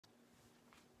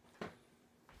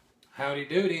Howdy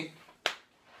doody.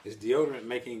 It's deodorant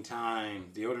making time.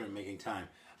 Deodorant making time.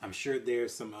 I'm sure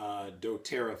there's some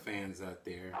doTERRA fans out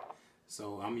there.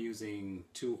 So I'm using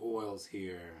two oils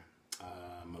here.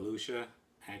 Malusha,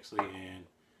 actually, and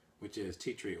which is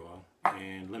tea tree oil,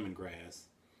 and lemongrass.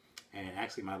 And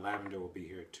actually my lavender will be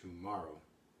here tomorrow.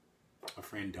 A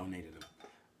friend donated them.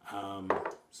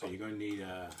 So you're going to need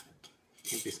a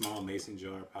empty small mason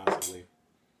jar, possibly.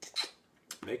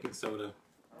 Baking soda,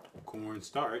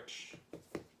 cornstarch,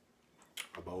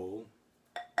 a bowl,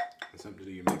 and something to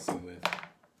do your mixing with,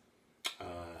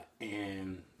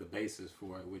 and the basis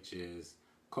for it, which is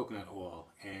coconut oil,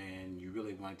 and you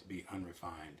really want it to be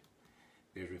unrefined.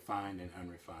 There's refined and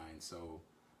unrefined, so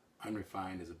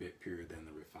unrefined is a bit purer than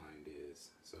the refined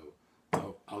is. So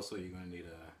also you're going to need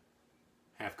a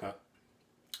half cup,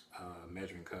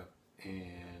 measuring cup,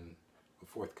 and a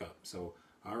fourth cup. So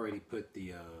I already put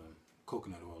the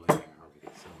coconut oil in there already,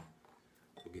 so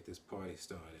we'll get this party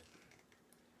started.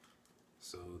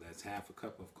 So that's half a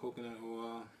cup of coconut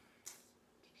oil,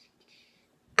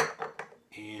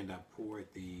 and I poured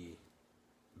the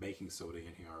baking soda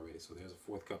in here already. So there's a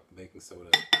fourth cup of baking soda.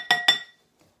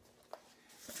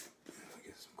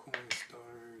 Get some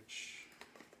cornstarch.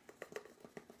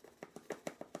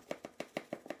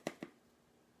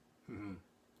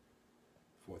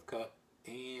 Fourth cup,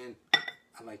 and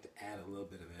I like to add a little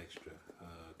bit of extra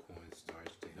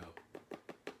cornstarch to help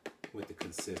with the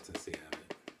consistency of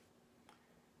it.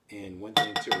 And one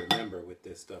thing to remember with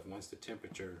this stuff, once the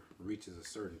temperature reaches a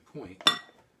certain point,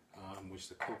 which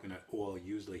the coconut oil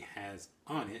usually has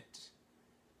on it,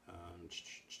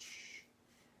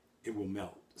 it will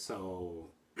melt. So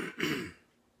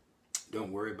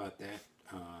don't worry about that.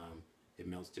 It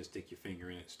melts, just stick your finger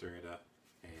in it, stir it up,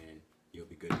 and you'll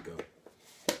be good to go.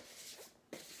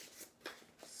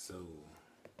 So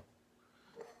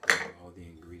all the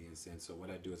ingredients in. So what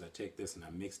I do is I take this and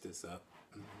I mix this up.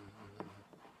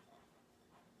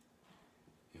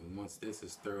 And once this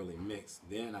is thoroughly mixed,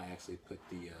 then I actually put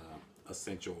the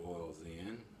essential oils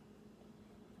in.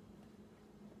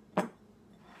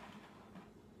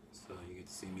 So you get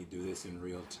to see me do this in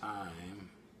real time.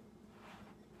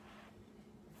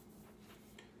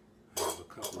 I have a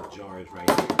couple of jars right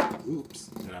here. Oops,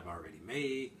 that I've already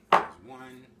made. There's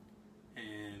one,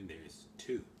 and there's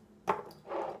two. I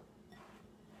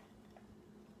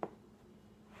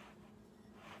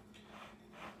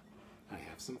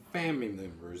have some family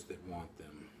members that want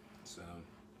them, so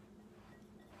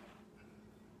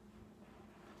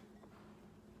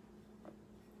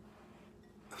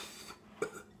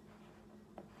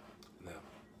now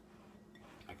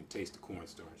I can taste the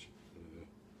cornstarch.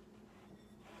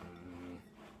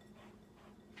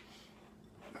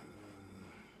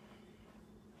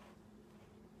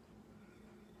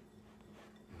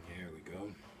 There we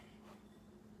go.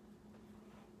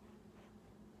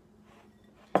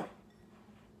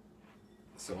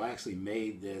 So I actually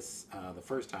made this, the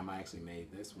first time I actually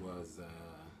made this was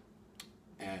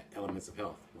at Elements of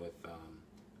Health with,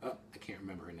 I can't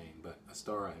remember her name, but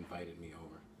Astara invited me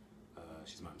over.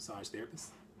 She's my massage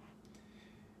therapist.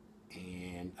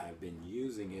 And I've been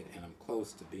using it, and I'm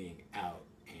close to being out.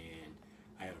 And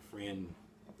I had a friend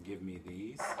give me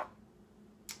these.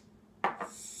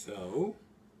 So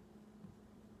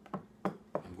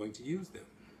I'm going to use them.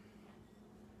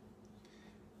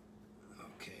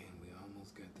 Okay, we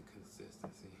almost got the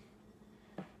consistency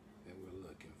that we're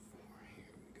looking for.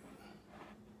 Here we go.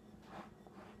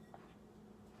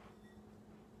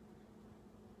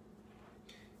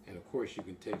 And of course you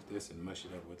can take this and mush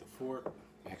it up with a fork,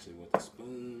 actually with a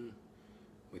spoon,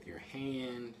 with your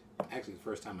hand. Actually the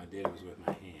first time I did it was with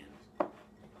my hand.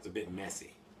 It's a bit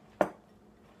messy.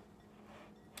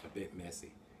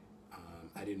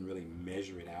 I didn't really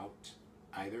measure it out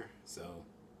either, so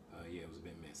yeah, it was a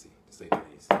bit messy, to say the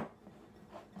least.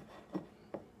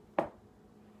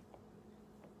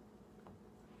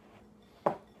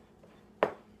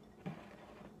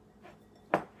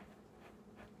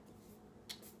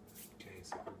 Okay,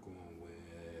 so we're going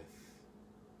with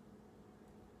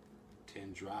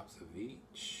 10 drops of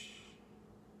each.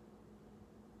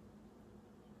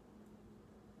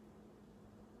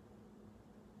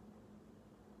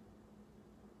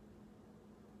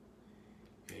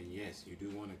 And yes, you do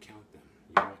want to count them.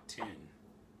 You want 10.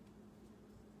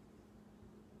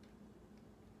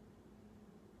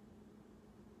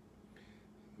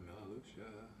 Malusha.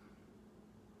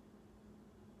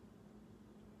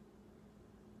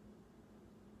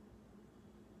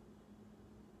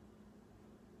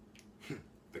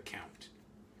 The count.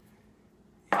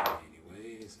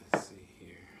 Anyways, let's see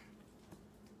here.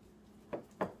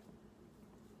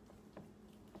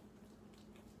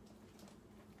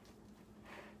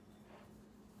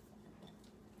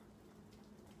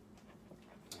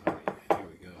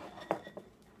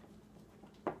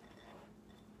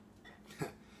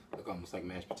 almost like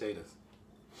mashed potatoes.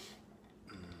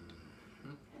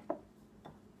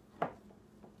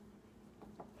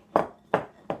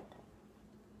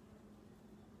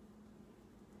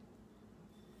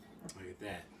 Look at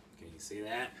that. Can you see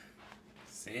that?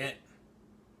 See it?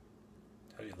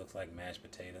 Told you it looks like mashed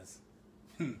potatoes.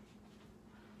 It's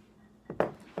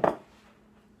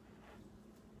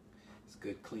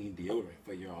good clean deodorant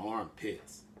for your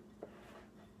armpits.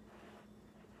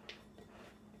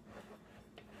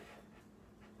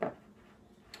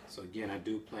 So again, I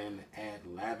do plan to add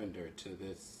lavender to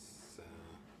this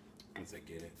once I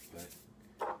get it, but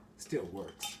still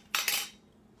works.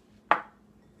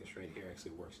 This right here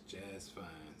actually works just fine.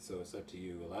 So it's up to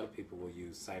you. A lot of people will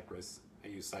use cypress. I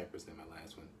used cypress in my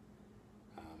last one.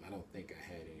 I don't think I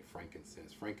had any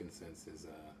frankincense. Frankincense is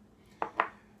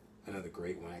another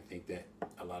great one. I think that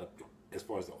a lot of, as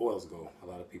far as the oils go, a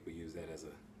lot of people use that as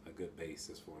a good base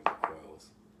as far as the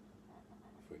oils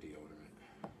for deodorant.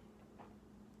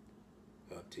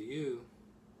 Up to you.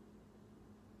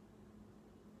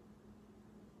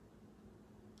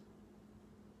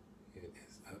 It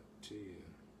is up to you.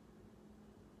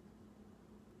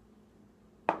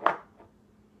 So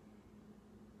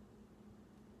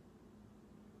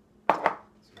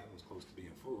that one's close to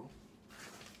being full.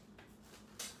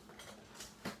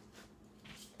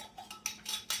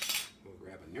 We'll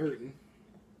grab a Nerden.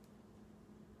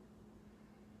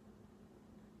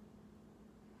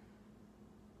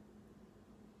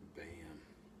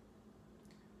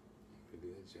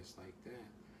 Just like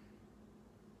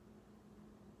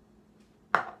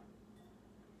that.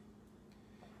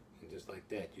 And just like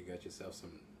that, you got yourself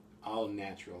some all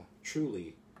natural,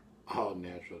 truly all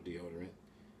natural deodorant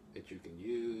that you can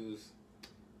use,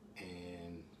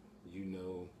 and you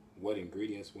know what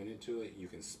ingredients went into it. You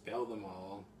can spell them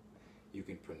all, you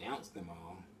can pronounce them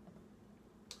all,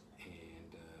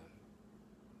 and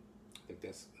I think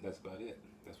that's about it.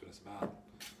 That's what it's about.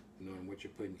 Knowing what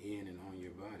you're putting in and on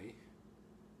your body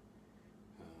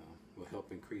will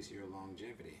help increase your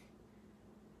longevity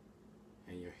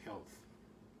and your health.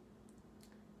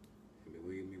 And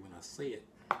believe me when I say it,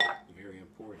 very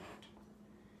important.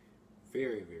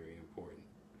 Very, very important.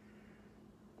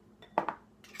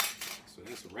 So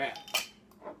that's a wrap.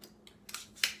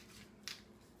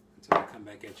 Until I come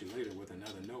back at you later with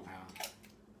another know-how.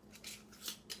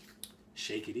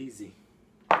 Shake it easy.